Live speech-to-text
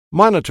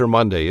Monitor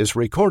Monday is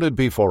recorded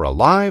before a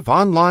live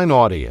online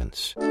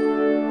audience.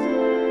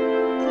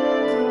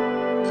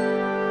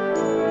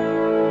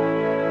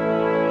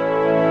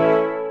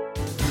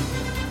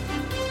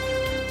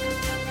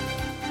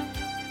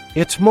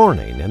 It's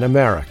morning in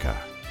America.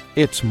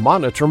 It's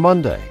Monitor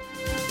Monday.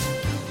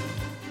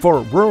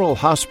 For rural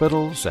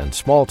hospitals and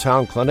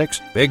small-town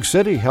clinics, big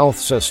city health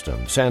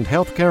systems, and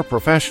healthcare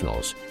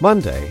professionals,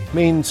 Monday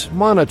means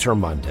Monitor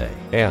Monday.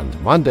 And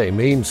Monday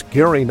means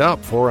gearing up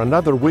for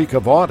another week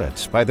of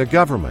audits by the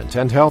government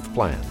and health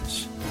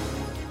plans.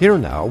 Here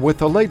now with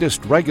the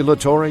latest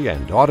regulatory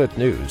and audit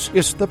news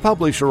is the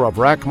publisher of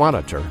RAC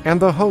Monitor and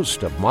the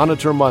host of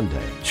Monitor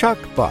Monday, Chuck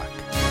Buck.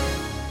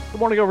 Good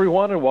morning,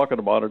 everyone, and welcome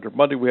to Monitor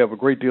Monday. We have a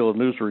great deal of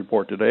news to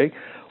report today.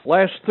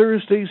 Last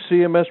Thursday,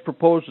 CMS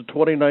proposed the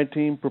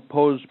 2019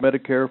 proposed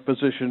Medicare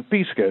physician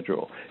fee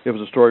schedule. It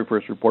was a story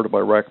first reported by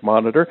RAC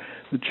Monitor.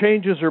 The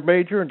changes are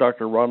major, and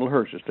Dr. Ronald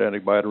Hirsch is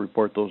standing by to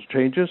report those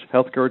changes.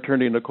 Healthcare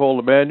attorney Knicole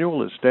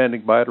Emanuel is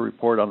standing by to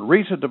report on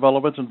recent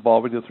developments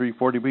involving the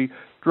 340B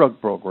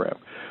drug program.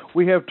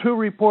 We have two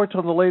reports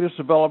on the latest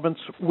developments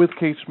with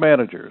case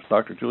managers.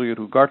 Dr. Juliet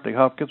Ugarte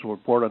Hopkins will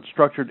report on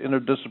structured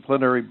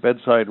interdisciplinary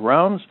bedside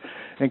rounds,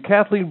 and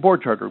Kathleen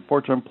Borchard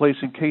reports on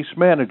placing case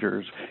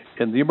managers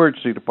in the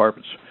emergency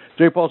departments.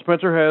 J. Paul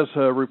Spencer has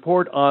a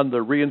report on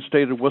the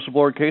reinstated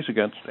whistleblower case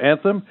against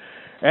Anthem,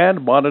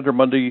 and Monitor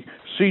Monday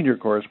senior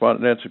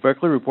correspondent Nancy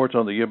Beckley reports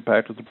on the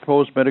impact of the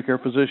proposed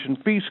Medicare physician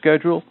fee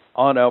schedule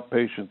on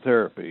outpatient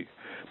therapy.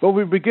 But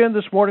we begin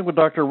this morning with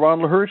Dr.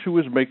 Ronald Hirsch, who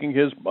is making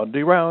his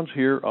Monday rounds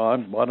here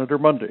on Monitor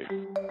Monday.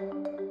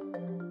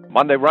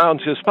 Monday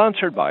Rounds is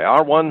sponsored by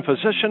R1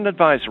 Physician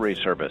Advisory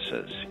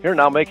Services. Here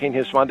now making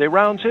his Monday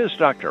rounds is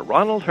Dr.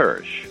 Ronald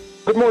Hirsch.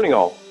 Good morning,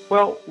 all.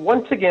 Well,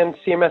 once again,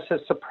 CMS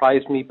has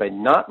surprised me by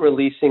not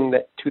releasing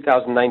the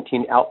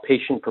 2019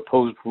 outpatient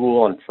proposed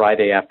rule on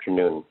Friday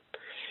afternoon.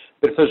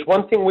 But if there's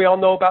one thing we all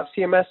know about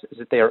CMS, is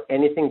that they are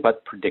anything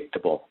but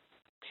predictable.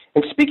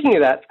 And speaking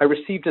of that, I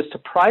received a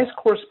surprise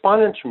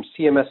correspondence from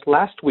CMS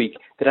last week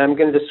that I'm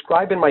going to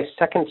describe in my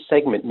second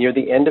segment near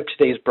the end of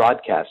today's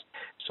broadcast,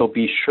 so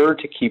be sure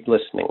to keep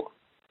listening.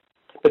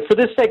 But for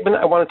this segment,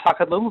 I want to talk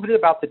a little bit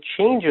about the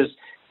changes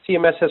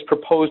CMS has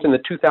proposed in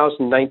the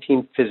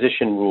 2019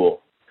 physician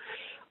rule.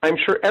 I'm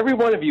sure every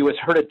one of you has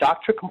heard a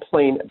doctor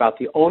complain about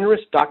the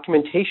onerous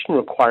documentation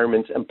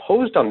requirements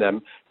imposed on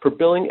them for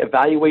billing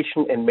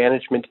evaluation and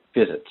management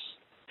visits.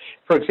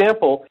 For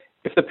example,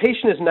 if the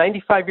patient is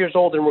 95 years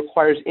old and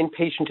requires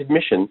inpatient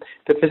admission,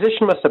 the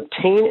physician must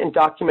obtain and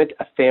document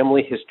a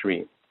family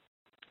history.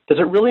 Does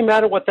it really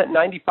matter what that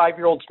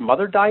 95-year-old's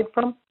mother died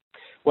from?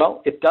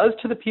 Well, it does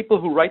to the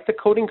people who write the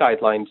coding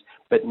guidelines,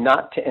 but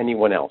not to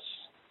anyone else.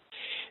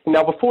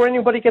 Now, before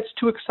anybody gets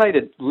too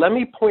excited, let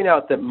me point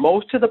out that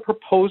most of the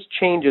proposed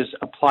changes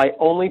apply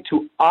only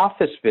to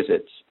office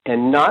visits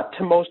and not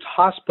to most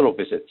hospital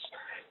visits.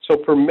 So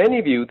for many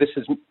of you, this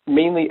is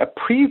mainly a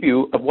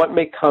preview of what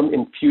may come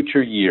in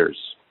future years.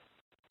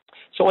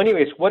 So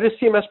anyways, what is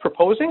CMS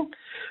proposing?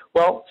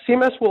 Well,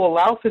 CMS will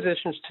allow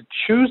physicians to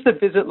choose the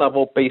visit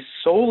level based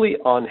solely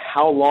on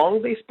how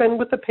long they spend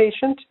with the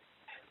patient,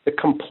 the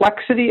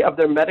complexity of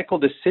their medical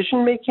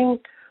decision-making,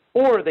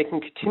 or they can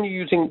continue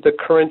using the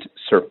current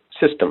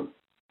system.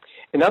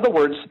 In other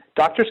words,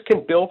 doctors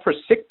can bill for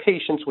sick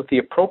patients with the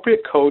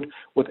appropriate code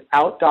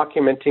without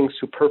documenting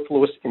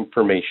superfluous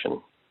information.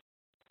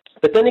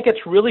 But then it gets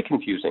really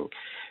confusing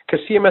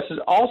because CMS is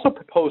also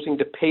proposing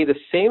to pay the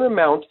same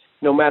amount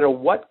no matter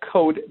what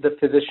code the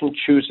physician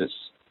chooses.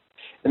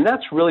 And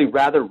that's really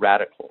rather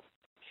radical.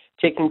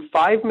 Taking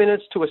 5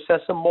 minutes to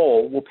assess a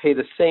mole will pay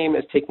the same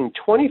as taking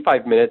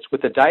 25 minutes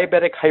with a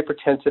diabetic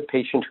hypertensive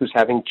patient who's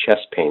having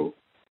chest pain.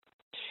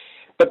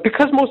 But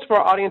because most of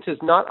our audience is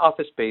not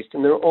office-based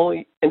and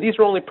these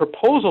are only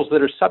proposals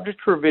that are subject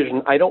to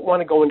revision, I don't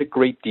want to go into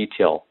great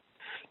detail.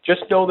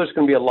 Just know there's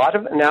going to be a lot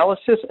of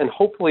analysis and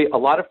hopefully a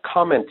lot of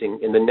commenting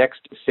in the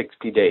next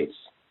 60 days.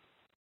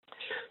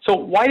 So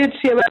why did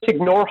CMS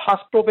ignore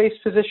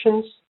hospital-based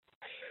physicians?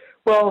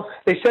 Well,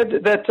 they said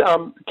that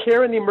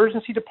care in the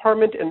emergency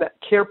department and that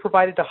care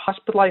provided to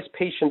hospitalized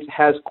patients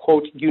has,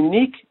 quote,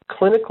 unique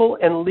clinical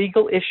and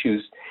legal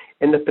issues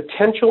in the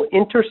potential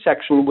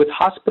intersection with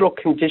hospital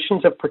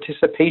conditions of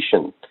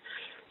participation.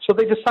 So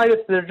they decided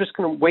that they're just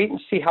going to wait and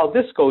see how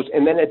this goes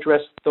and then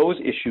address those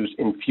issues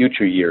in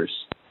future years.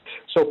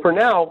 So for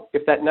now,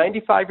 if that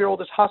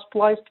 95-year-old is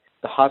hospitalized,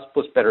 the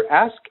hospitalist better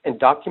ask and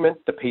document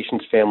the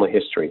patient's family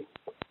history.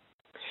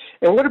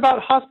 And what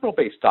about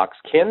hospital-based docs?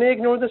 Can they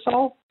ignore this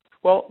all?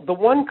 Well, the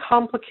one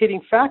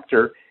complicating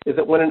factor is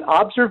that when an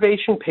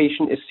observation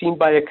patient is seen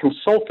by a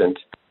consultant,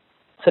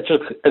 such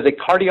as a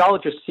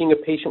cardiologist seeing a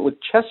patient with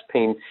chest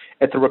pain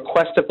at the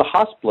request of the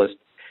hospitalist,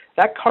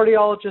 that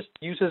cardiologist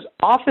uses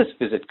office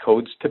visit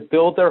codes to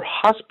bill their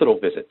hospital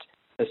visit,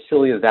 as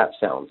silly as that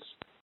sounds.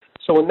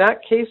 So in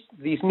that case,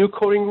 these new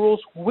coding rules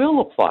will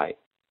apply.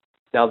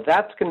 Now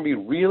that's going to be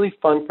really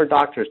fun for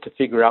doctors to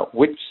figure out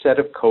which set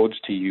of codes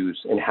to use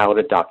and how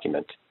to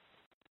document.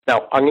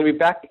 Now, I'm going to be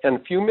back in a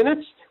few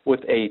minutes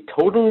with a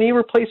total knee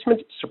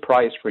replacement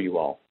surprise for you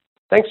all.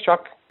 Thanks,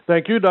 Chuck.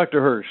 Thank you,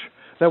 Dr. Hirsch.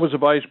 That was the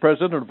Vice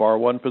President of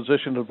R1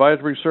 Physician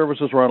Advisory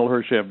Services, Ronald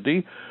Hirsch,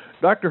 MD.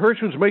 Dr.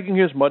 Hirsch was making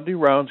his Monday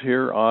rounds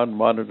here on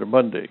Monitor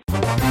Monday.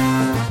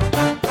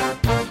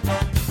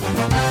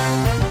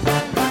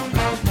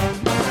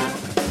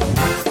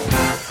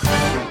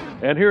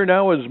 And here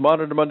now is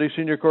Monitor Monday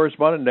Senior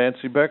Correspondent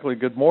Nancy Beckley.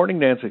 Good morning,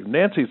 Nancy.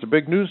 Nancy, it's a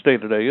big news day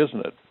today,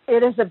 isn't it?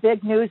 It is a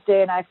big news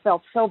day, and I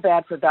felt so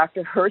bad for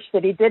Dr. Hirsch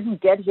that he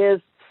didn't get his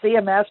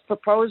CMS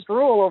proposed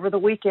rule over the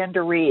weekend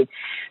to read.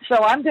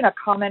 So I'm going to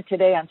comment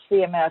today on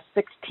CMS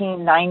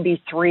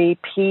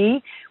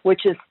 1693P,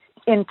 which is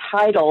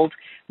entitled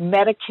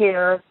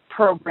Medicare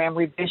Program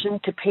Revision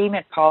to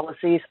Payment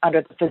Policies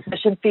under the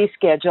Physician Fee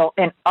Schedule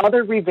and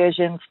Other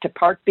Revisions to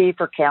Part B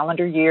for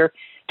Calendar Year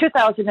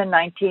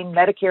 2019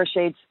 Medicare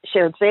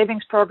Shared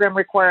Savings Program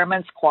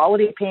Requirements,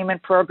 Quality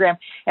Payment Program,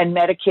 and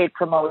Medicaid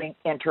Promoting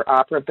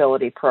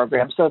Interoperability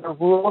Program. So the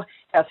rule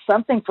has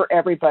something for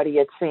everybody,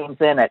 it seems,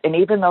 in it. And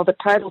even though the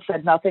title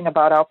said nothing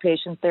about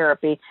outpatient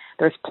therapy,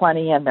 there's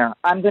plenty in there.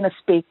 I'm going to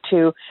speak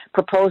to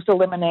proposed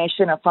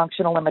elimination of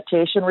functional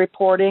limitation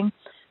reporting,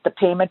 the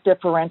payment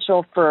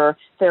differential for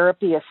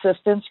therapy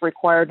assistance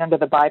required under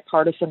the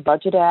Bipartisan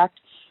Budget Act,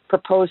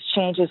 proposed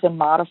changes and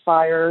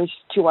modifiers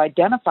to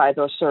identify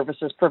those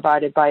services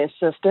provided by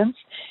assistance,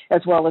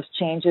 as well as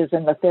changes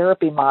in the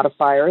therapy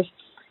modifiers,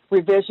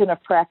 revision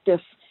of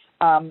practice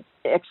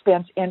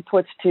expense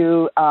inputs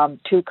to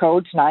two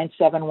codes,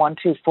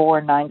 97124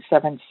 and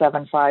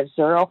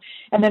 97750,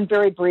 and then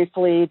very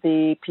briefly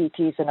the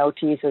PTs and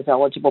OTs as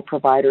eligible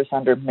providers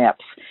under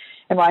MIPS.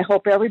 And I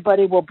hope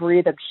everybody will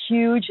breathe a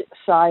huge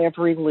sigh of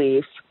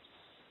relief.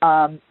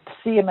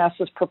 CMS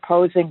is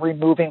proposing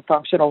removing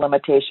functional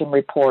limitation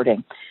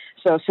reporting.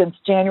 So since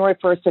January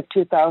 1st of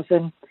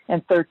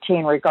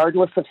 2013,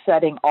 regardless of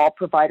setting, all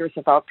providers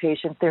of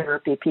outpatient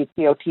therapy, PT,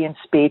 and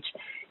speech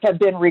have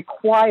been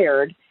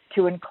required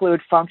to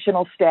include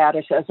functional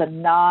status as a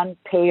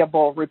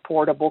non-payable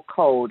reportable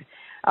code.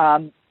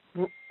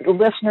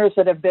 Listeners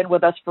that have been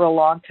with us for a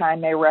long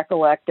time may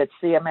recollect that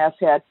CMS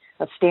had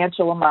a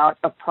substantial amount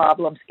of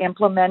problems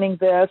implementing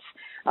this.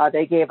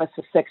 They gave us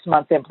a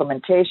 6-month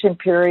implementation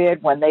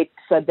period. When they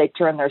said they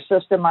turned their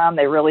system on,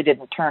 they really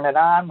didn't turn it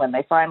on. When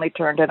they finally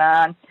turned it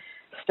on,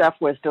 stuff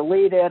was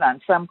deleted.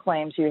 On some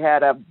claims, you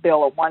had a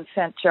bill of 1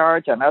 cent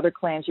charge. On other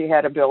claims, you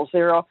had a bill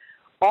 0.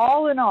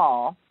 All in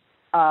all,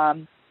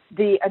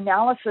 the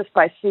analysis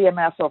by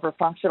CMS over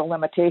functional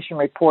limitation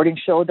reporting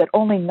showed that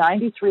only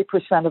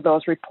 93% of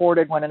those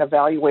reported when an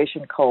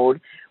evaluation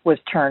code was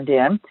turned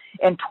in,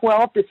 and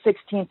 12 to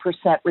 16%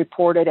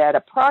 reported at a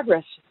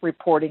progress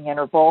reporting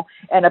interval,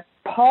 and a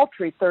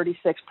paltry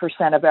 36%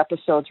 of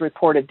episodes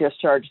reported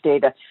discharge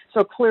data.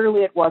 So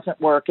clearly it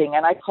wasn't working,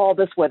 and I call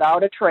this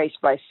without a trace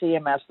by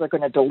CMS.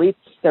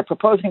 They're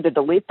proposing to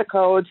delete the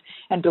codes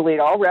and delete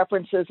all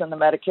references in the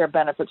Medicare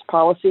Benefits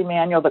Policy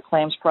Manual, the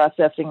Claims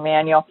Processing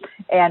Manual,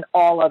 and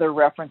all other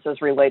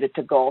references related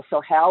to goals. So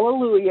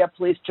hallelujah,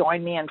 please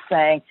join me in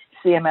saying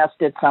CMS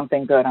did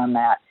something good on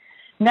that.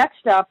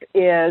 Next up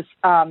is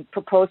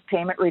proposed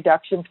payment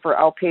reductions for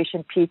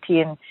outpatient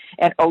PT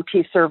and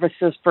OT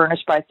services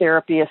furnished by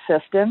therapy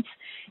assistants.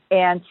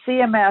 And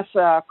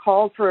CMS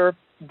called for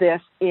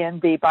this in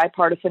the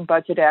Bipartisan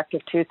Budget Act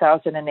of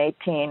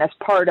 2018 as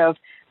part of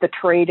the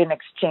trade in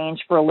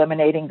exchange for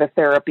eliminating the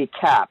therapy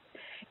cap.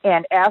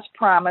 And as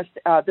promised,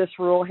 this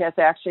rule has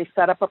actually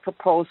set up a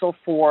proposal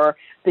for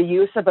the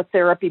use of a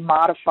therapy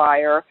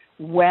modifier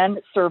when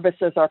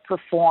services are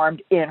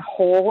performed in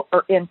whole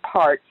or in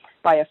part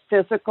by a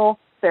physical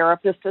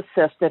therapist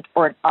assistant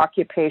or an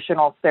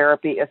occupational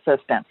therapy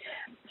assistant.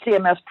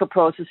 CMS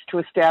proposes to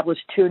establish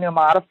 2 new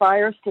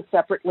modifiers to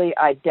separately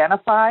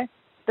identify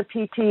the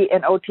PT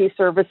and OT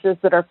services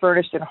that are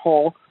furnished in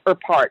whole or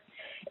part.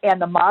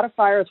 And the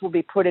modifiers will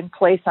be put in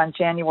place on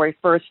January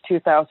 1st,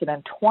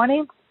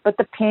 2020, but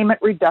the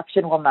payment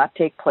reduction will not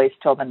take place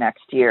till the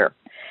next year.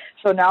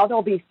 So now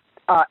there'll be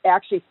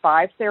actually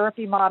 5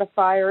 therapy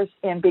modifiers,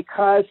 and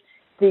because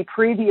the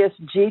previous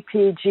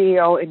GP,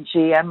 GO, and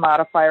GN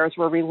modifiers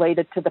were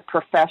related to the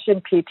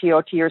profession, PT,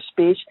 OT, or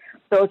speech,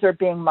 those are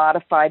being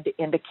modified to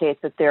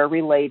indicate that they're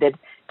related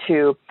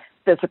to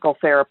physical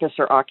therapists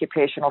or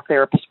occupational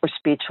therapists or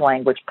speech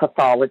language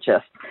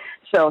pathologists.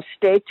 So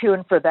stay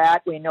tuned for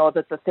that. We know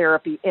that the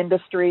therapy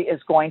industry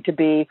is going to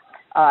be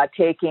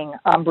taking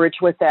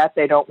umbrage with that.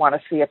 They don't want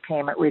to see a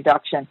payment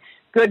reduction.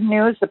 Good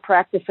news, the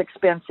practice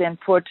expense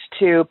inputs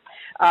to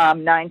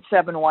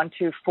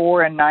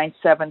 97124 and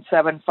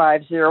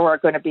 97750 are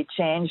going to be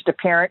changed.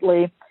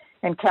 Apparently,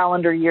 in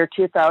calendar year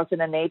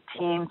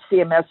 2018,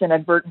 CMS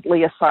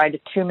inadvertently assigned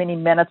too many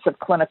minutes of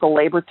clinical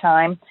labor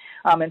time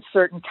in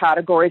certain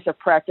categories of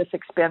practice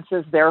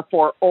expenses,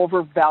 therefore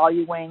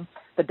overvaluing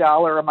the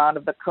dollar amount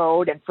of the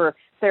code. And for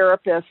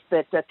therapists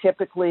that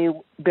typically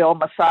bill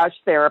massage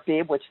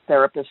therapy, which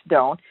therapists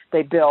don't,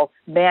 they bill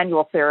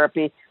manual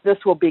therapy, this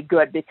will be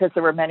good because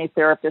there were many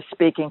therapists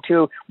speaking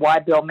to why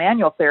bill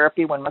manual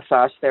therapy when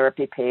massage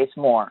therapy pays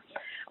more.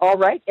 All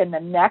right, and the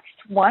next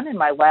one, and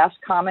my last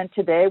comment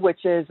today,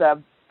 which is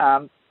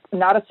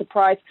not a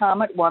surprise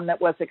comment, one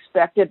that was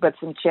expected, but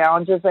some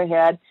challenges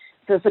ahead.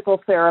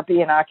 Physical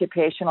therapy and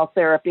occupational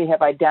therapy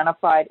have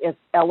identified as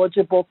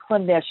eligible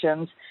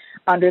clinicians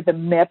under the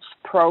MIPS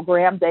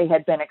program. They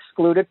had been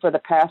excluded for the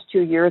past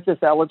 2 years as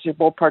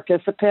eligible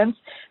participants.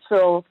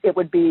 So it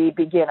would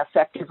begin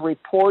effective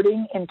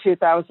reporting in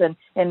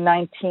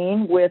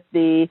 2019 with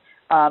the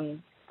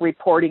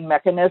reporting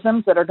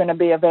mechanisms that are going to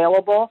be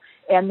available,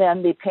 and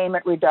then the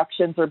payment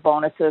reductions or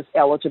bonuses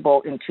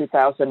eligible in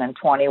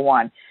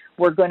 2021.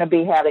 We're going to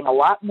be having a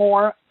lot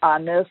more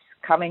on this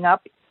coming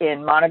up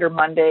in Monitor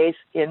Mondays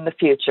in the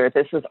future.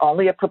 This is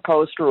only a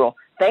proposed rule.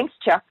 Thanks,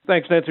 Chuck.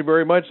 Thanks, Nancy,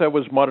 very much. That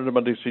was Monitor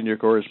Monday senior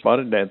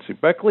correspondent Nancy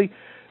Beckley.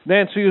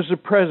 Nancy is the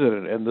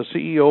president and the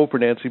CEO for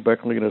Nancy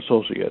Beckley and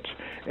Associates.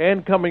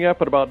 And coming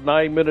up at about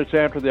 9 minutes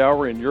after the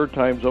hour in your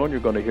time zone, you're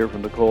going to hear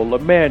from Knicole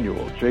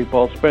Emanuel, J.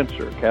 Paul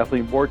Spencer,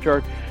 Kathleen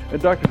Borchard,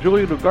 and Dr.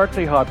 Juliet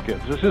Ugarte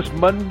Hopkins. This is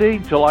Monday,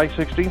 July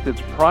 16th.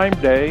 It's Prime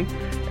Day,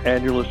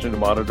 and you're listening to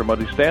Monitor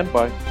Monday. Stand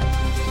by.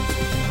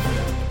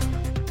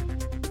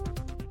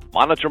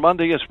 Monitor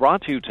Monday is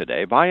brought to you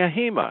today by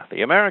AHIMA,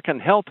 the American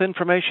Health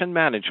Information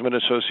Management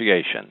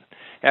Association.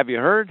 Have you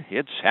heard?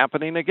 It's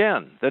happening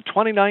again. The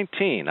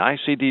 2019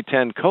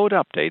 ICD-10 code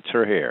updates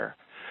are here.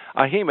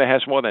 AHIMA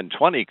has more than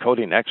 20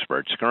 coding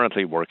experts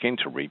currently working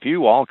to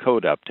review all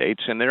code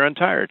updates in their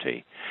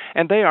entirety,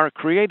 and they are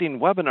creating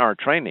webinar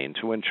training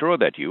to ensure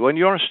that you and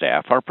your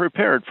staff are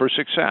prepared for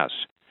success.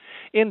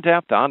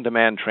 In-depth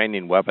on-demand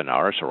training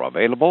webinars are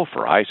available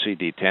for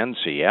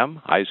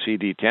ICD-10-CM,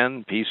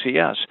 ICD-10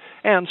 PCS,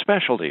 and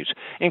specialties,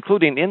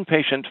 including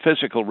inpatient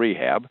physical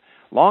rehab,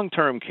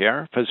 long-term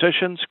care,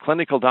 physicians,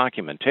 clinical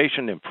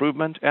documentation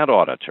improvement, and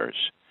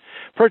auditors.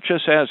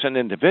 Purchase as an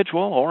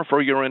individual or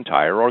for your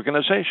entire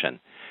organization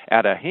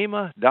at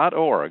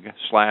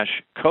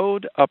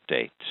ahima.org/code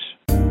updates.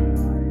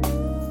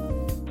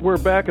 We're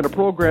back in a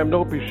program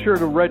note. Be sure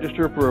to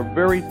register for a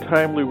very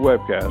timely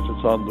webcast.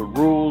 It's on the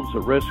rules,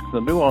 the risks, the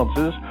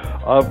nuances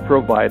of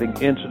providing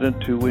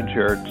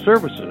incident-to-insured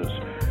services.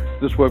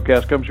 This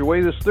webcast comes your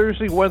way this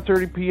Thursday,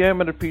 1:30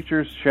 p.m., and it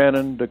features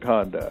Shannon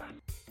DeConda.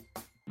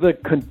 The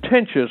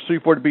contentious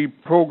 340B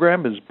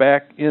program is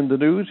back in the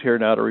news. Here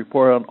now to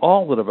report on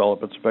all the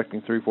developments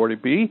affecting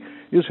 340B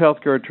is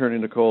healthcare attorney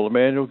Knicole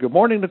Emanuel. Good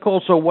morning,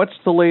 Knicole. So what's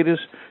the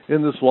latest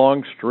in this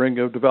long string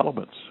of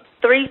developments?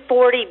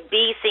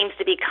 340B seems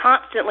to be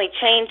constantly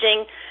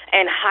changing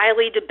and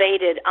highly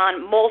debated on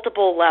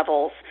multiple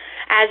levels.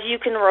 As you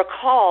can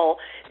recall,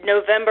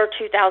 November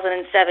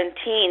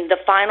 2017, the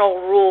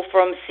final rule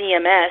from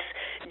CMS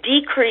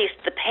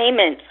decreased the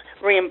payments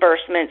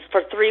reimbursements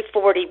for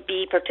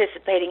 340B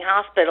participating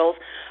hospitals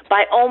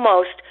by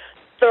almost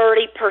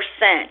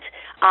 30%.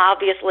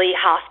 Obviously,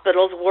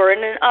 hospitals were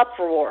in an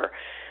uproar.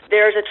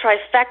 There's a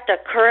trifecta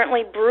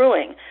currently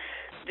brewing.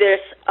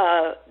 This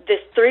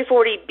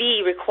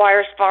 340B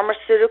requires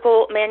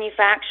pharmaceutical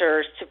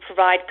manufacturers to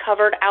provide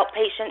covered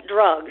outpatient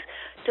drugs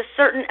to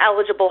certain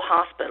eligible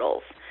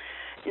hospitals.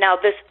 Now,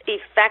 this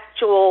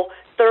effectual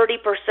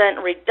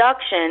 30%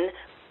 reduction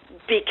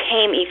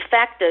became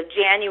effective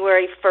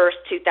January 1st,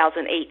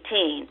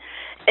 2018.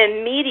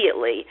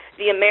 Immediately,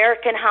 the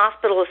American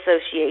Hospital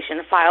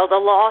Association filed a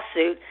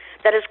lawsuit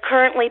that is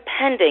currently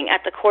pending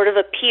at the Court of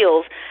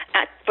Appeals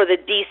for the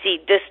D.C.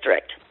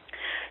 District.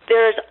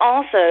 There is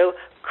also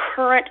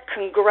current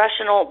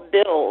congressional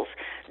bills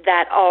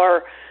that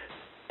are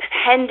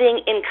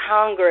pending in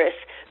Congress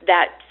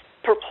that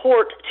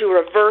purport to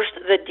reverse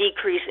the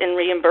decrease in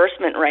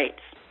reimbursement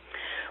rates.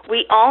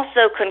 We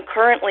also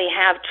concurrently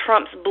have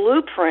Trump's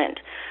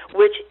blueprint,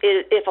 which,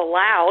 if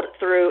allowed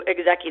through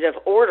executive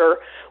order,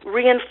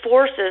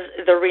 reinforces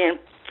the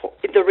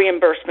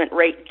reimbursement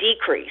rate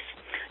decrease.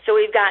 So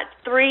we've got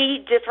three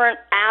different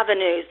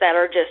avenues that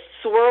are just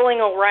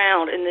swirling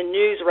around in the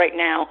news right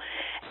now.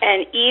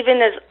 And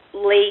even as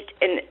late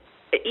and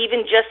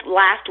even just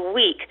last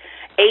week,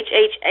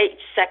 HHS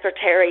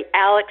Secretary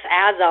Alex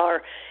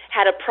Azar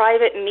had a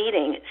private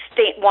meeting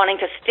wanting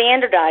to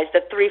standardize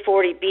the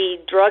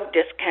 340B drug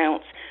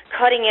discounts,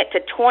 cutting it to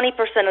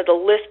 20% of the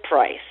list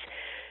price.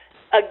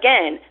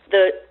 Again,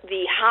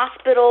 the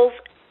Hospitals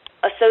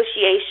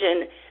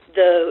Association,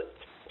 the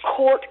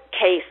court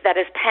case that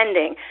is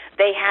pending,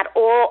 they had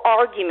oral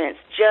arguments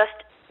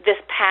just this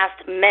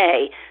past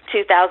May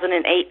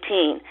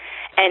 2018.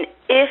 And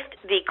if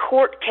the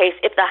court case,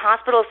 if the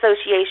Hospital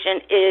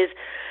Association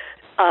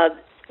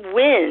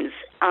wins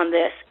on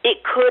this,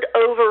 it could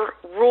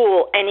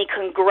overrule any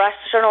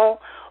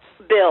congressional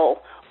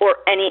bill or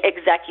any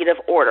executive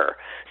order.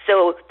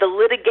 So the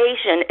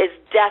litigation is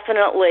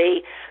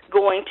definitely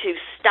going to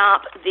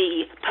stop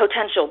the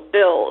potential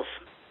bills.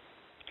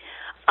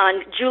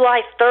 On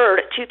July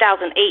 3rd,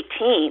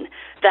 2018,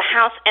 the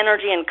House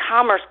Energy and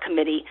Commerce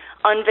Committee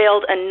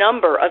unveiled a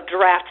number of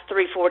draft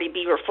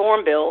 340B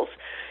reform bills,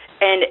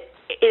 and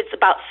it's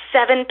about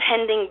 7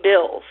 pending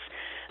bills.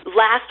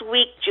 Last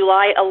week,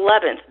 July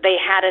 11th, they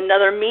had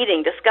another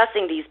meeting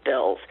discussing these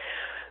bills.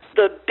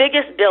 The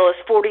biggest bill is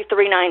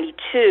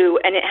 4392,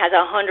 and it has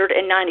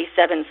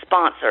 197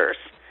 sponsors.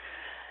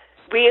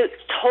 we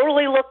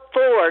totally look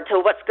forward to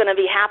what's going to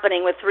be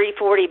happening with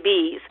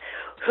 340Bs.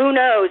 Who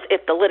knows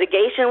if the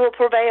litigation will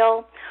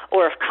prevail,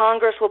 or if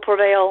Congress will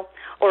prevail,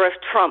 or if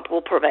Trump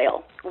will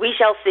prevail. We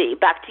shall see.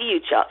 Back to you,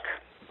 Chuck.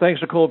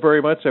 Thanks, Knicole,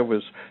 very much. That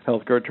was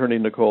healthcare attorney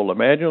Knicole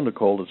Emanuel.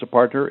 Knicole is a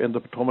partner in the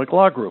Potomac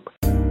Law Group.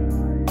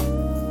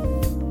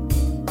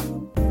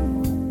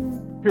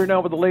 Here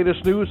now with the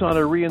latest news on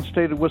a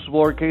reinstated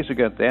whistleblower case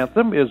against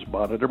Anthem is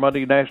Monitor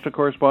Monday national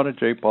correspondent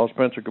J. Paul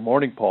Spencer. Good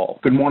morning, Paul.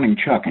 Good morning,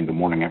 Chuck, and good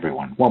morning,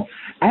 everyone. Well,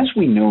 as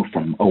we know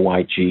from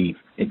OIG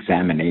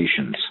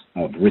examinations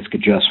of risk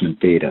adjustment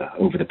data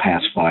over the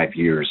past 5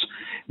 years,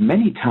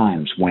 many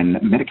times when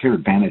Medicare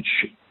Advantage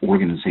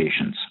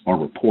organizations are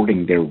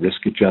reporting their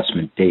risk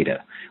adjustment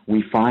data,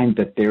 we find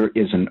that there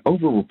is an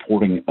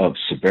over-reporting of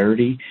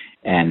severity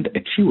and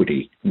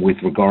acuity with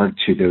regard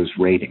to those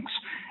ratings.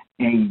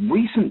 A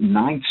recent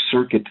Ninth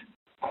Circuit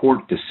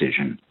court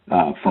decision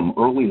from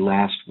early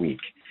last week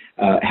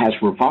has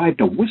revived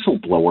a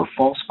whistleblower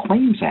False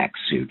Claims Act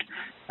suit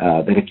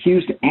that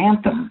accused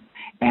Anthem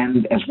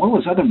and as well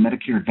as other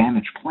Medicare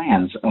Advantage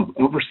plans of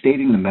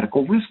overstating the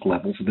medical risk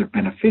levels of their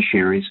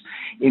beneficiaries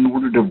in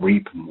order to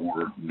reap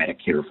more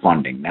Medicare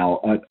funding.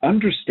 Now,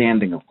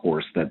 understanding, of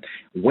course, that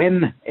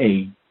when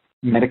a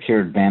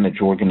Medicare Advantage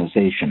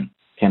organization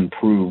can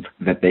prove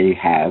that they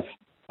have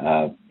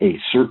a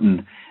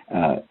certain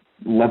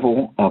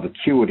level of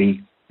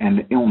acuity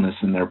and illness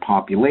in their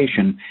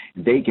population,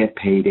 they get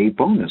paid a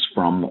bonus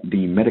from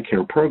the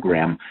Medicare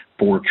program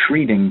for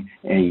treating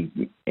a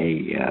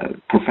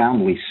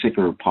profoundly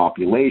sicker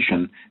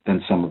population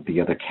than some of the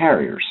other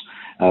carriers.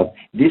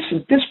 This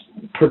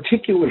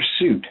particular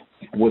suit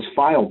was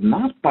filed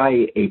not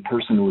by a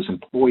person who was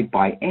employed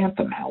by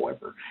Anthem,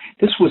 however.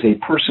 This was a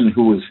person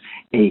who was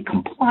a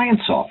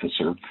compliance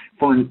officer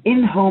for an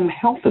in-home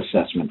health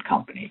assessment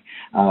company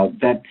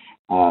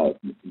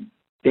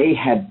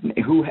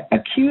who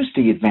accused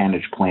the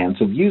Advantage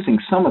plans of using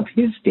some of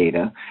his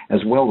data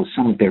as well as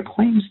some of their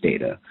claims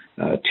data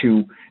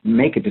to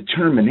make a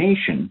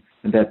determination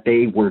that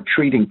they were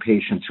treating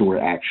patients who were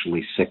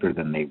actually sicker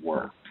than they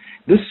were.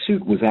 This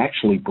suit was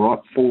actually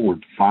brought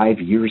forward 5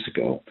 years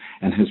ago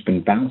and has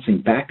been bouncing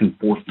back and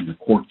forth in the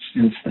court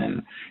since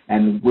then.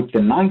 And with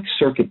the Ninth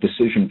Circuit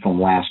decision from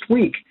last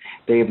week,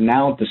 they have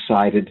now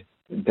decided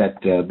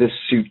that this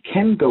suit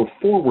can go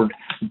forward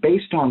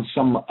based on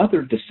some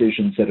other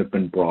decisions that have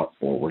been brought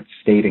forward,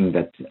 stating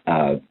that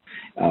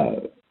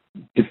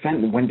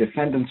when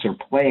defendants are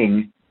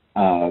playing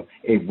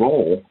a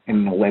role in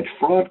an alleged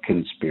fraud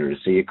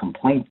conspiracy, a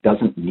complaint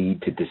doesn't need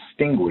to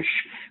distinguish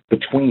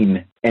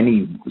between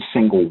any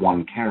single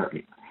one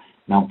carrier.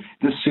 Now,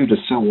 this suit is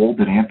so old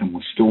that Anthem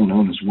was still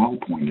known as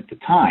WellPoint at the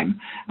time,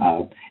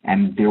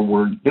 and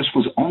this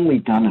was only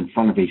done in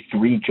front of a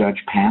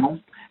 3-judge panel.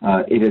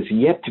 It is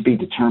yet to be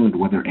determined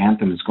whether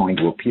Anthem is going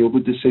to appeal the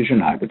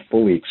decision. I would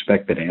fully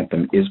expect that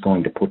Anthem is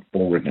going to put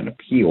forward an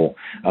appeal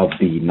of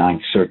the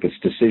Ninth Circuit's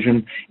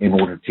decision in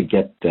order to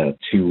get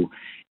to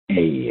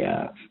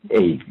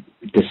a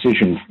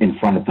decision in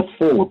front of the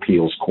full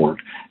appeals court,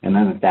 and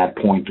then at that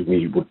point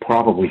we would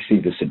probably see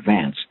this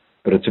advance.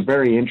 But it's a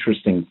very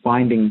interesting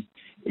finding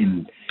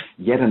in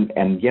yet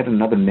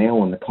another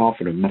nail in the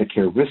coffin of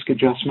Medicare risk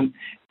adjustment.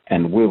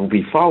 And we'll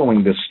be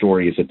following this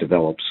story as it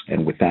develops.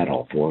 And with that,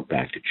 I'll throw it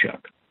back to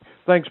Chuck.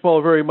 Thanks,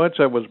 Paul, very much.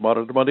 That was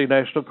Monitor Monday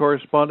national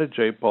correspondent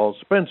J. Paul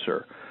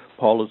Spencer.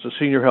 Paul is a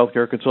senior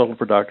healthcare consultant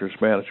for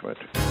DoctorsManagement.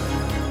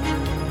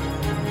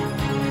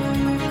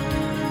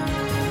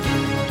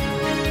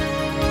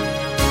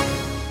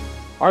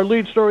 Our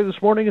lead story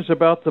this morning is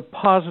about the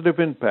positive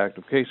impact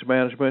of case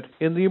management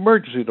in the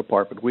emergency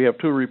department. We have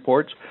 2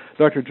 reports.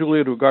 Dr.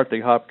 Juliet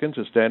Ugarte Hopkins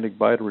is standing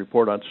by to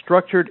report on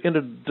structured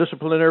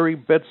interdisciplinary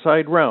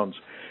bedside rounds.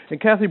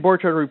 And Kathy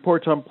Borchard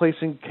reports on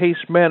placing case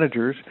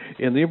managers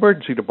in the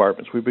emergency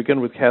departments. We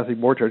begin with Kathy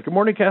Borchard. Good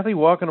morning, Kathy.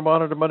 Welcome to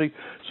Monitor Monday.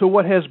 So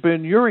what has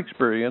been your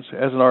experience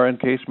as an RN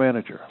case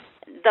manager?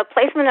 The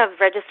placement of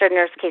registered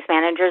nurse case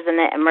managers in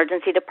the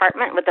emergency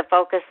department with a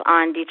focus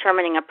on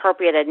determining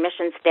appropriate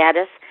admission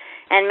status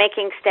and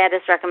making status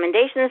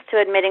recommendations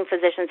to admitting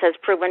physicians has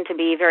proven to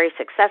be very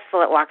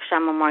successful at Waukesha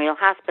Memorial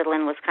Hospital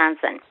in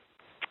Wisconsin,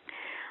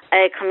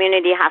 a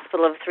community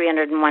hospital of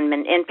 301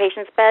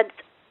 inpatient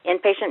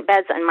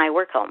beds and my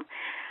work home.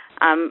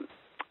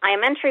 I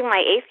am entering my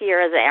 8th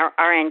year as an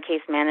RN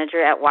case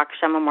manager at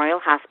Waukesha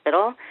Memorial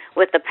Hospital,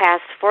 with the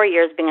past 4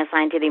 years being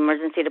assigned to the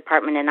emergency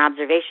department and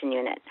observation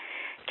unit.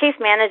 Case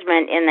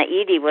management in the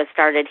ED was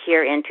started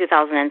here in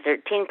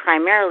 2013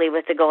 primarily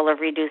with the goal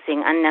of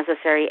reducing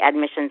unnecessary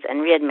admissions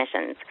and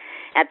readmissions.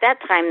 At that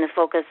time, the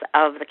focus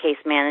of the case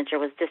manager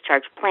was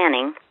discharge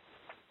planning,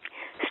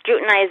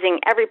 scrutinizing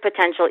every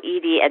potential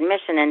ED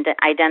admission and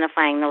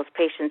identifying those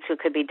patients who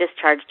could be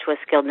discharged to a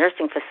skilled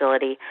nursing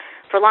facility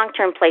for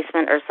long-term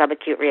placement or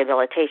subacute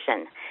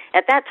rehabilitation.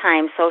 At that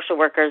time, social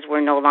workers were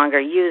no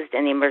longer used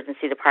in the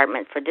emergency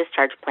department for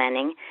discharge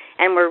planning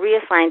and were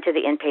reassigned to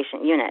the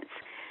inpatient units.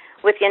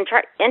 With the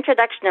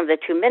introduction of the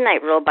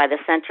Two-Midnight Rule by the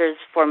Centers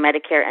for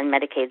Medicare and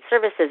Medicaid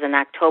Services in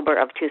October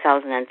of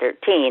 2013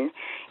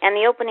 and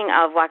the opening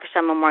of Waukesha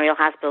Memorial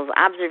Hospital's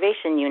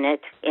observation unit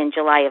in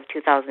July of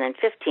 2015,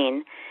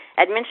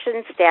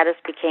 admission status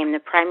became the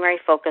primary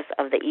focus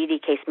of the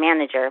ED case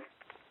manager,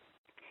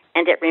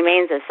 and it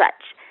remains as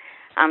such.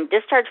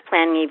 Discharge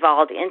planning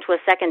evolved into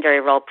a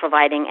secondary role,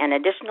 providing an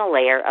additional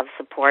layer of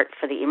support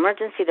for the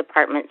emergency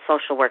department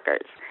social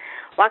workers.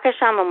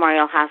 Waukesha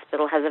Memorial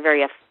Hospital has a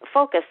very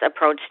focused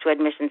approach to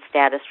admission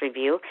status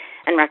review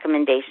and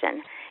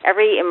recommendation.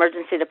 Every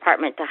emergency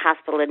department to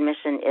hospital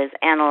admission is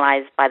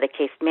analyzed by the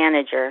case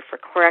manager for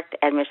correct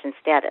admission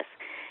status.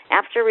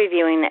 After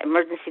reviewing the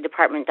emergency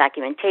department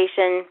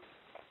documentation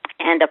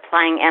and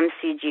applying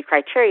MCG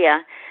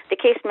criteria, the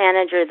case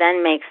manager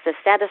then makes the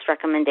status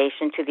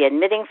recommendation to the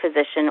admitting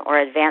physician or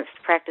advanced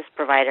practice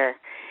provider.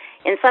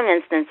 In some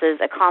instances,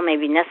 a call may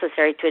be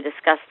necessary to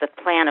discuss the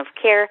plan of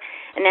care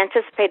and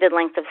anticipated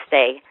length of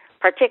stay,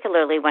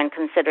 particularly when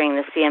considering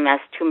the CMS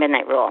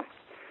Two-Midnight Rule.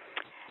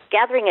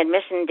 Gathering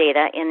admission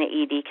data in the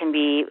ED can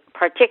be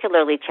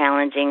particularly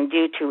challenging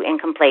due to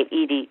incomplete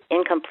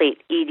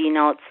ED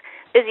notes,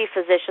 busy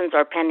physicians,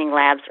 or pending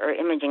labs or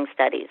imaging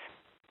studies.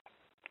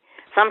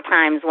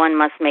 Sometimes one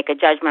must make a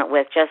judgment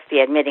with just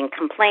the admitting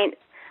complaint,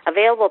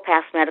 available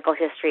past medical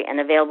history, and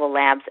available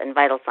labs and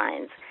vital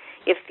signs.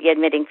 If the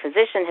admitting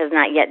physician has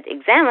not yet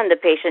examined the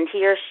patient,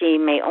 he or she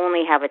may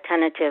only have a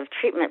tentative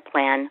treatment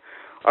plan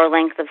or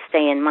length of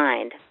stay in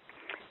mind.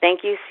 Thank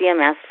you,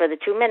 CMS, for the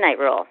Two-Midnight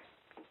Rule.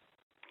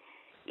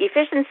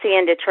 Efficiency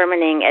in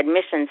determining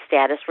admission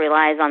status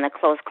relies on the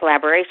close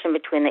collaboration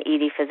between the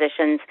ED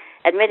physicians,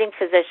 admitting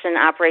physician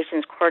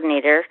operations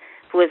coordinator,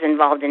 who is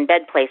involved in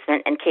bed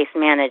placement, and case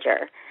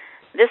manager.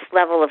 This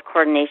level of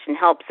coordination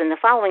helps in the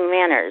following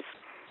manners.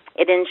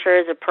 It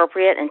ensures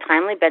appropriate and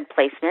timely bed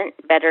placement,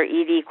 better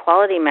ED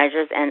quality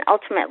measures, and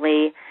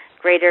ultimately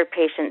greater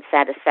patient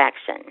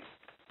satisfaction.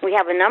 We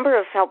have a number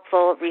of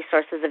helpful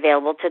resources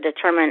available to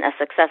determine a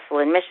successful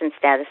admission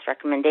status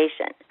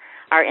recommendation.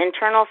 Our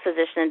internal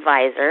physician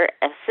advisor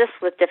assists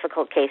with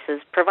difficult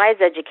cases,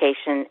 provides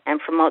education, and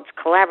promotes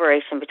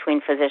collaboration between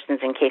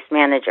physicians and case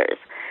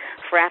managers.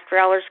 For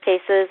after-hours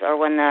cases or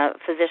when the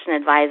physician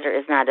advisor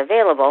is not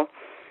available,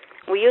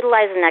 we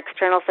utilize an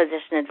external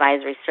physician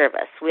advisory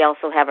service. We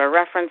also have a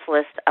reference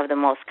list of the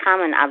most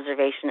common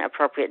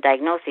observation-appropriate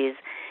diagnoses,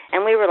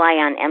 and we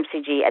rely on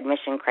MCG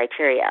admission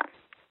criteria.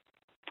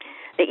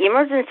 The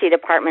emergency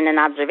department and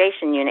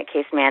observation unit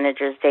case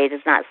manager's day does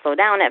not slow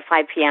down at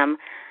 5 p.m.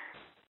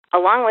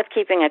 Along with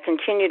keeping a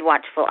continued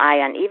watchful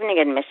eye on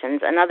evening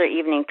admissions, another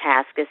evening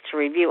task is to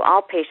review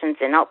all patients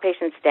in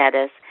outpatient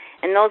status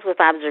and those with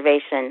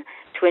observation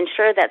to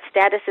ensure that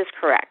status is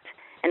correct,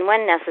 and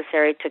when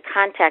necessary, to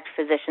contact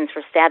physicians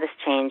for status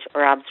change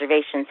or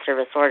observation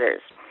service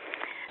orders.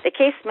 The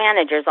case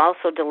managers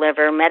also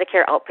deliver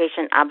Medicare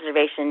outpatient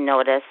observation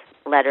notice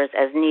letters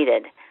as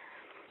needed.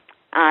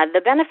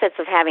 The benefits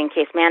of having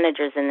case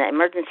managers in the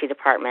emergency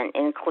department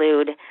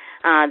include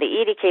the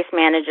ED case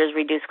managers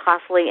reduce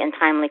costly and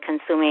timely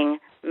consuming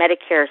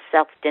Medicare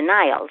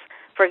self-denials.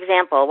 For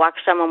example,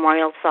 Waukesha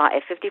Memorial saw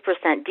a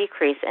 50%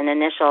 decrease in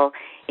initial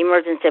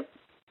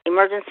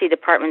emergency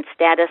department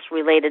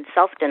status-related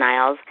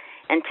self-denials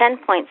and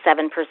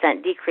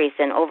 10.7% decrease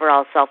in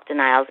overall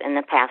self-denials in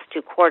the past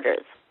 2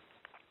 quarters.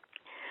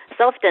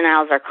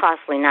 Self-denials are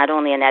costly not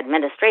only in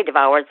administrative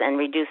hours and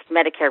reduced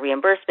Medicare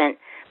reimbursement,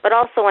 but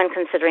also when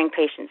considering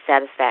patient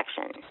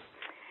satisfaction.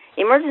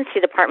 Emergency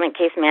department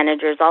case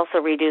managers also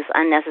reduce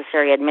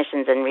unnecessary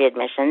admissions and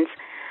readmissions.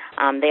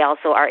 They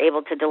also are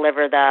able to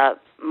deliver the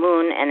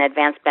MOON and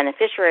advanced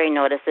beneficiary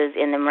notices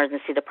in the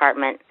emergency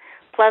department,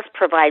 plus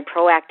provide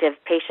proactive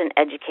patient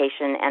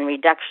education and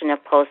reduction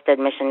of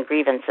post-admission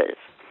grievances.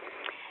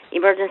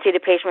 Emergency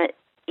department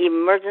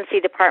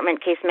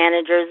case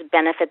managers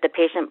benefit the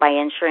patient by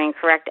ensuring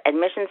correct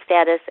admission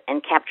status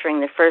and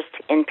capturing the first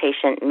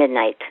inpatient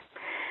midnight.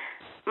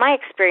 My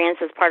experience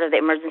as part of the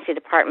emergency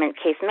department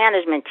case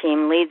management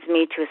team leads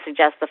me to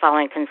suggest the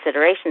following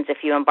considerations if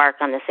you embark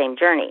on the same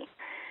journey.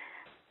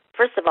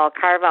 First of all,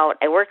 carve out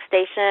a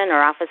workstation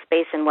or office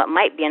space in what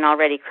might be an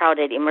already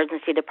crowded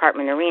emergency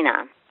department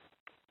arena.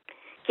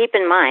 Keep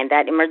in mind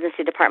that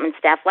emergency department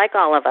staff, like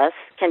all of us,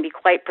 can be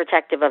quite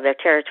protective of their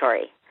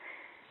territory.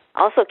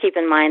 Also keep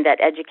in mind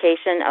that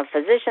education of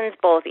physicians,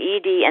 both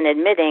ED and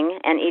admitting,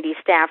 and ED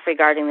staff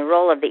regarding the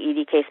role of the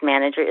ED case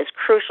manager is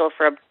crucial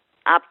for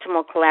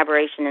optimal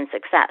collaboration and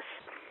success.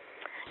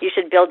 You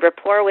should build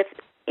rapport with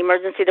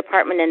emergency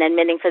department and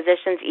admitting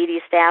physicians,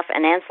 ED staff,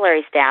 and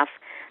ancillary staff.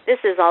 This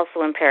is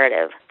also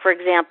imperative. For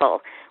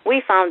example,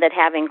 we found that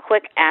having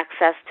quick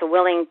access to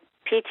willing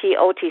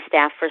PT/OT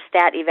staff for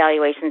stat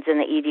evaluations in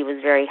the ED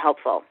was very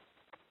helpful.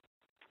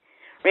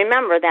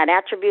 Remember that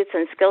attributes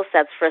and skill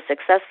sets for a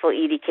successful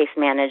ED case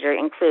manager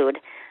include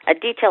a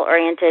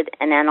detail-oriented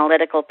and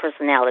analytical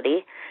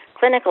personality,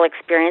 clinical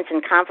experience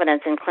and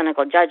confidence in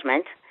clinical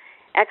judgment,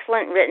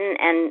 excellent written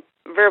and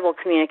verbal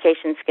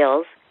communication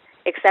skills,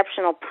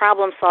 exceptional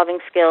problem-solving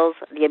skills,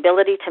 the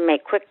ability to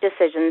make quick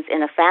decisions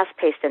in a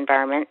fast-paced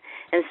environment,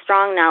 and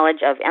strong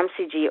knowledge of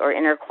MCG or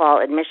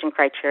interqual admission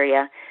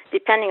criteria,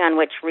 depending on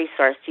which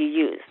resource you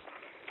use.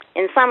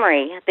 In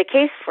summary, the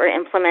case for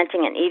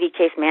implementing an ED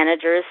case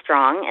manager is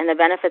strong and the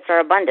benefits are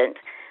abundant.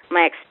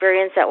 My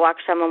experience at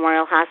Waukesha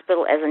Memorial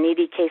Hospital as an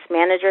ED case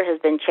manager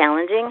has been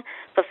challenging,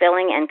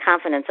 fulfilling, and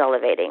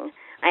confidence-elevating.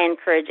 I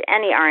encourage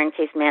any RN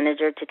case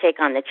manager to take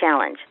on the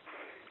challenge.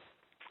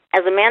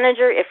 As a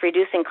manager, if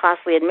reducing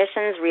costly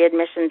admissions,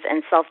 readmissions,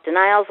 and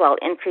self-denials while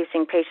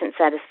increasing patient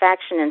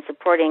satisfaction and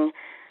supporting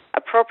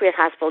appropriate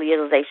hospital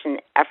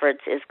utilization efforts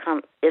is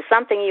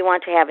something you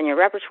want to have in your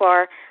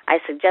repertoire, I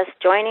suggest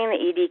joining the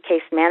ED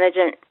case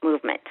management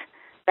movement.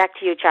 Back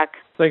to you, Chuck.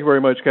 Thank you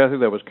very much, Kathy.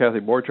 That was Kathy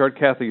Borchard.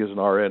 Kathy is an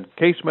RN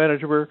case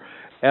manager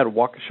at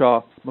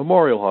Waukesha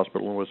Memorial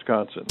Hospital in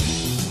Wisconsin.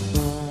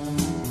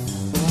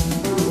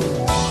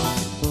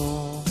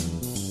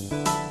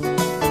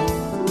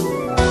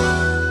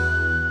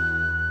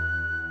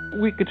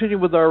 We continue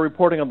with our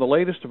reporting on the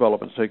latest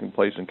developments taking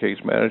place in case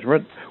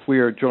management. We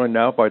are joined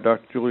now by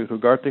Dr. Juliet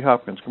Ugarte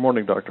Hopkins. Good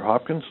morning, Dr.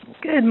 Hopkins.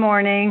 Good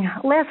morning.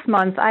 Last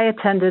month, I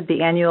attended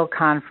the annual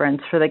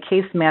conference for the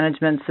Case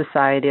Management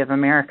Society of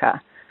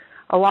America.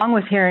 Along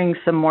with hearing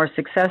some more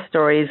success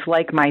stories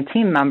like my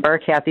team member,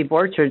 Kathy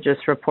Borchard,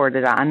 just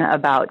reported on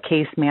about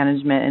case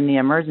management in the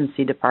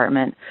emergency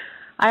department,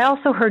 I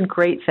also heard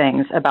great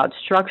things about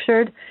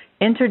structured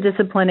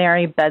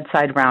interdisciplinary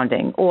bedside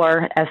rounding,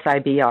 or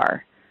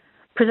SIBR.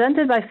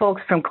 Presented by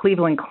folks from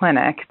Cleveland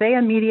Clinic, they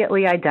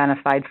immediately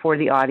identified for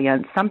the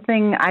audience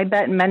something I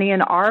bet many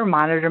in our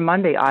Monitor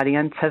Monday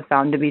audience have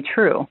found to be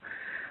true.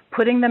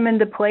 Putting them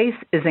into place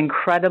is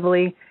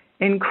incredibly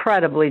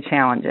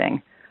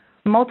challenging.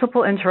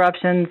 Multiple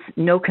interruptions,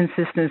 no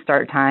consistent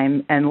start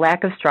time, and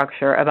lack of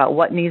structure about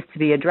what needs to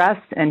be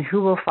addressed and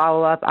who will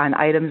follow up on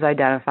items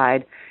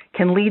identified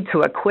can lead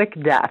to a quick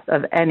death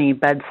of any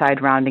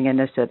bedside rounding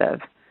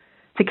initiative.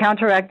 To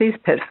counteract these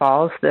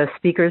pitfalls, the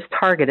speakers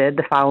targeted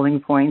the following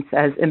points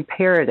as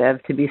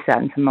imperative to be set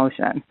into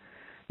motion.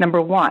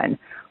 Number one,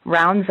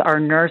 rounds are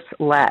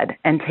nurse-led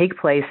and take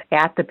place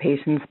at the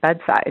patient's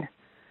bedside.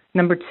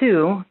 Number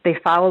two, they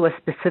follow a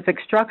specific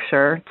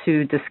structure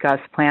to discuss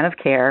plan of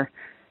care,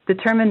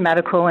 determine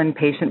medical and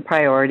patient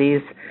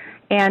priorities,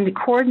 and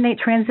coordinate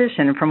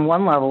transition from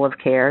one level of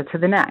care to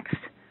the next.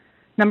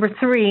 Number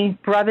three,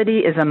 brevity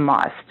is a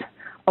must,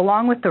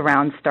 along with the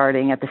round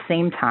starting at the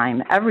same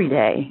time every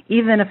day,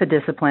 even if a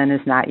discipline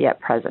is not yet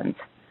present.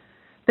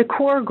 The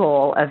core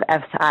goal of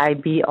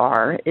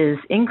SIBR is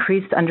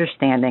increased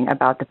understanding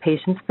about the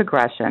patient's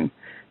progression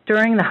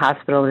during the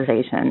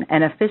hospitalization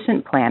and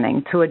efficient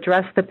planning to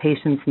address the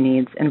patient's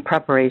needs in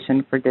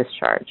preparation for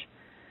discharge.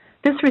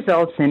 This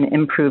results in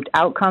improved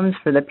outcomes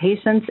for the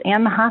patients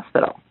and the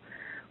hospital.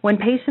 When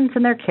patients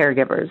and their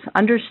caregivers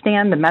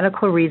understand the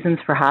medical reasons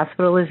for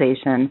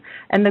hospitalization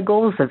and the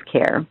goals of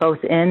care, both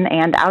in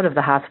and out of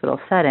the hospital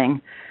setting,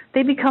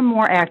 they become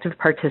more active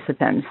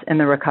participants in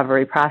the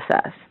recovery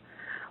process.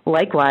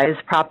 Likewise,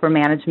 proper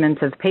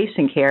management of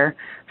patient care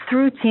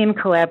through team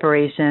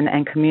collaboration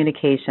and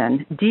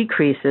communication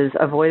decreases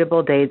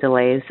avoidable day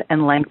delays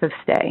and length of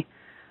stay,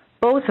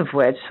 both of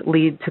which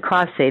lead to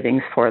cost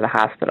savings for the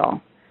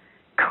hospital.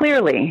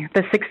 Clearly,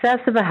 the success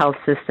of a health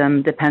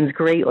system depends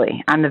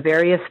greatly on the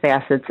various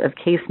facets of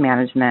case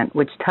management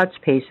which touch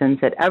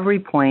patients at every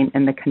point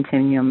in the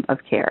continuum of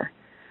care.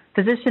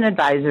 Physician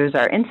advisors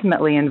are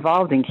intimately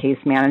involved in case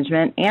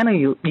management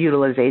and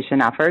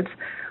utilization efforts,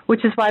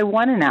 which is why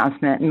one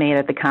announcement made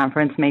at the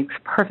conference makes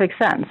perfect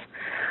sense.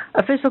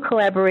 Official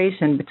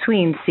collaboration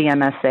between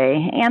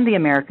CMSA and the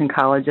American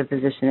College of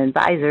Physician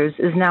Advisors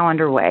is now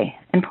underway,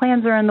 and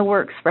plans are in the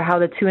works for how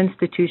the two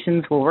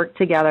institutions will work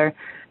together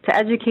to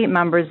educate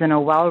members in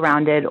a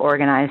well-rounded,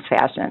 organized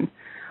fashion.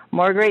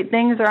 More great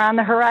things are on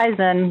the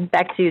horizon.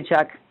 Back to you,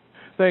 Chuck.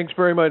 Thanks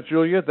very much,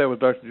 Juliet. That was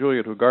Dr.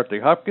 Juliet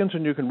Ugarte Hopkins,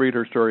 and you can read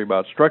her story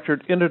about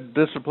structured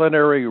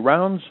interdisciplinary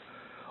rounds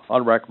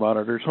on RAC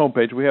Monitor's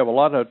homepage. We have a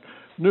lot of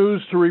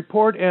news to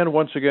report, and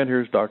once again,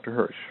 here's Dr.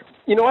 Hirsch.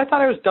 You know, I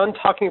thought I was done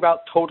talking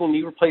about total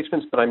knee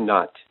replacements, but I'm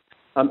not.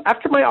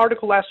 After my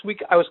article last week,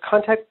 I was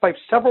contacted by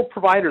several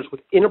providers with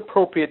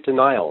inappropriate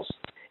denials.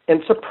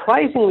 And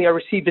surprisingly, I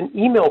received an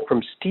email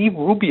from Steve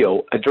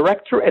Rubio, a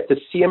director at the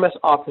CMS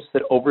office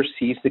that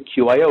oversees the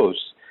QIOs.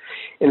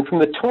 And from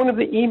the tone of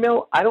the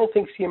email, I don't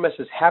think CMS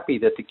is happy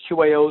that the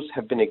QIOs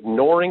have been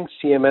ignoring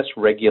CMS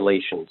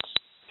regulations.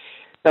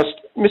 Now,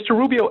 Mr.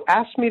 Rubio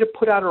asked me to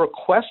put out a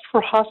request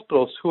for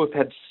hospitals who have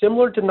had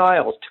similar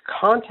denials to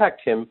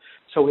contact him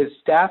so his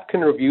staff can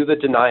review the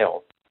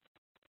denial.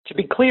 To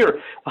be clear,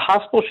 the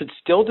hospital should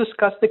still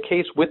discuss the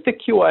case with the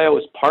QIO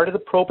as part of the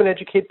probe and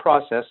educate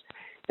process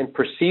and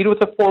proceed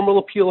with a formal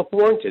appeal if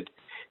warranted.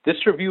 This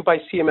review by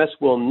CMS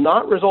will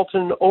not result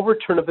in an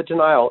overturn of a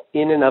denial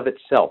in and of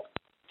itself.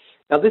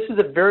 Now, this is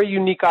a very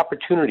unique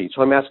opportunity,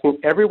 so I'm asking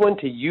everyone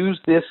to use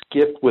this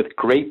gift with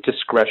great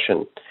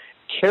discretion.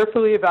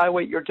 Carefully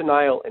evaluate your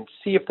denial and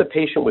see if the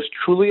patient was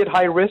truly at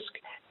high risk,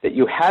 that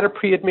you had a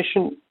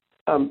pre-admission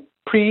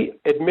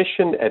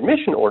pre-surgical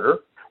admission order,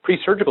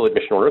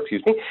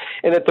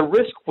 and that the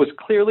risk was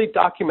clearly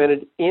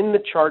documented in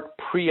the chart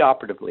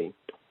preoperatively.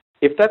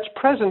 If that's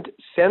present,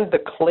 send the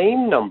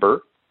claim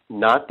number,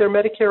 not their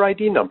Medicare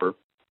ID number,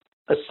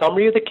 a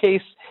summary of the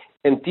case,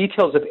 and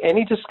details of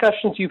any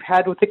discussions you've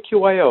had with the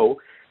QIO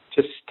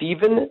to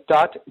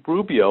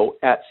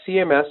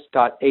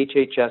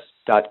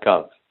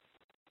stephen.rubio@cms.hhs.gov.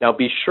 Now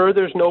be sure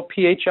there's no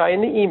PHI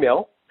in the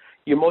email.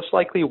 You most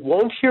likely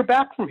won't hear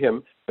back from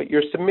him, but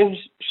your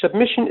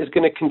submission is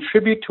going to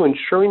contribute to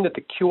ensuring that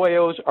the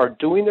QIOs are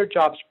doing their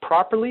jobs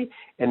properly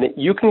and that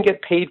you can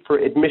get paid for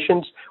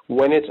admissions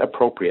when it's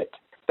appropriate.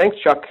 Thanks,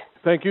 Chuck.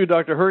 Thank you,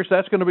 Dr. Hirsch.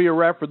 That's going to be a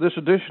wrap for this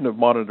edition of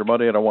Monitor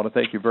Monday, and I want to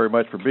thank you very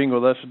much for being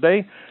with us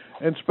today.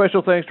 And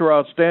special thanks to our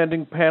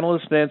outstanding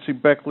panelists, Nancy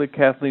Beckley,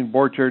 Kathleen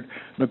Borchard,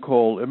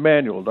 Knicole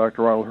Emanuel,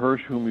 Dr. Ronald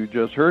Hirsch, whom you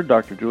just heard,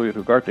 Dr. Juliet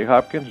Ugarte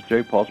Hopkins,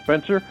 J. Paul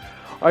Spencer.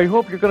 I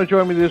hope you're going to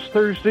join me this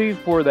Thursday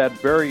for that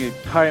very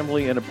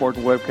timely and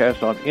important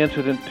webcast on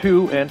Incident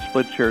 2 and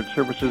Split Shared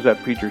Services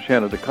at Peters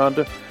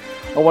Anaconda.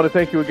 I want to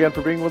thank you again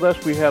for being with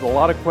us. We had a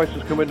lot of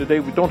questions come in today.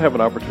 We don't have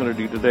an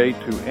opportunity today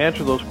to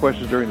answer those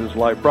questions during this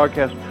live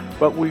broadcast,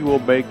 but we will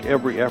make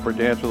every effort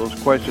to answer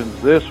those questions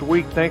this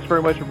week. Thanks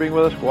very much for being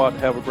with us. Go out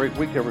and have a great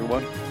week,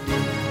 everyone.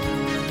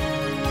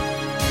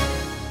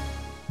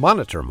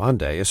 Monitor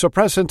Monday is a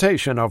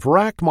presentation of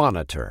RAC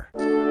Monitor.